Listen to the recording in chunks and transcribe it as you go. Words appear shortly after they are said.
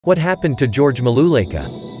What happened to George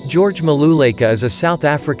Maluleka? George Maluleka is a South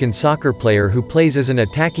African soccer player who plays as an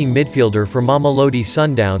attacking midfielder for Mamelodi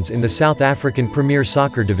Sundowns in the South African Premier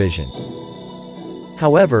Soccer Division.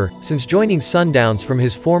 However, since joining Sundowns from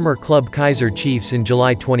his former club Kaizer Chiefs in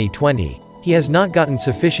July 2020, he has not gotten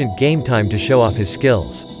sufficient game time to show off his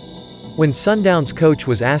skills. When Sundowns coach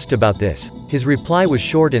was asked about this, his reply was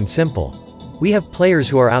short and simple: "We have players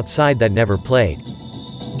who are outside that never played."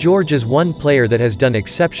 George is one player that has done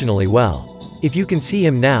exceptionally well. If you can see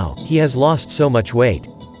him now, he has lost so much weight.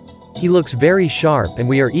 He looks very sharp and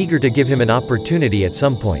we are eager to give him an opportunity at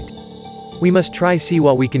some point. We must try see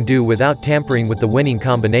what we can do without tampering with the winning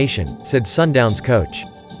combination, said Sundowns coach.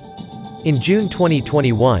 In June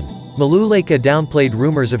 2021, Maluleka downplayed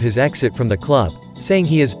rumors of his exit from the club, saying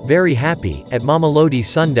he is very happy at Mamelodi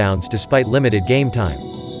Sundowns despite limited game time.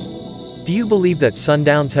 Do you believe that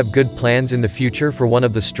Sundowns have good plans in the future for one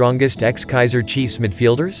of the strongest ex-Kaizer Chiefs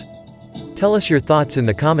midfielders? Tell us your thoughts in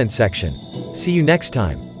the comment section. See you next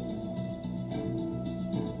time.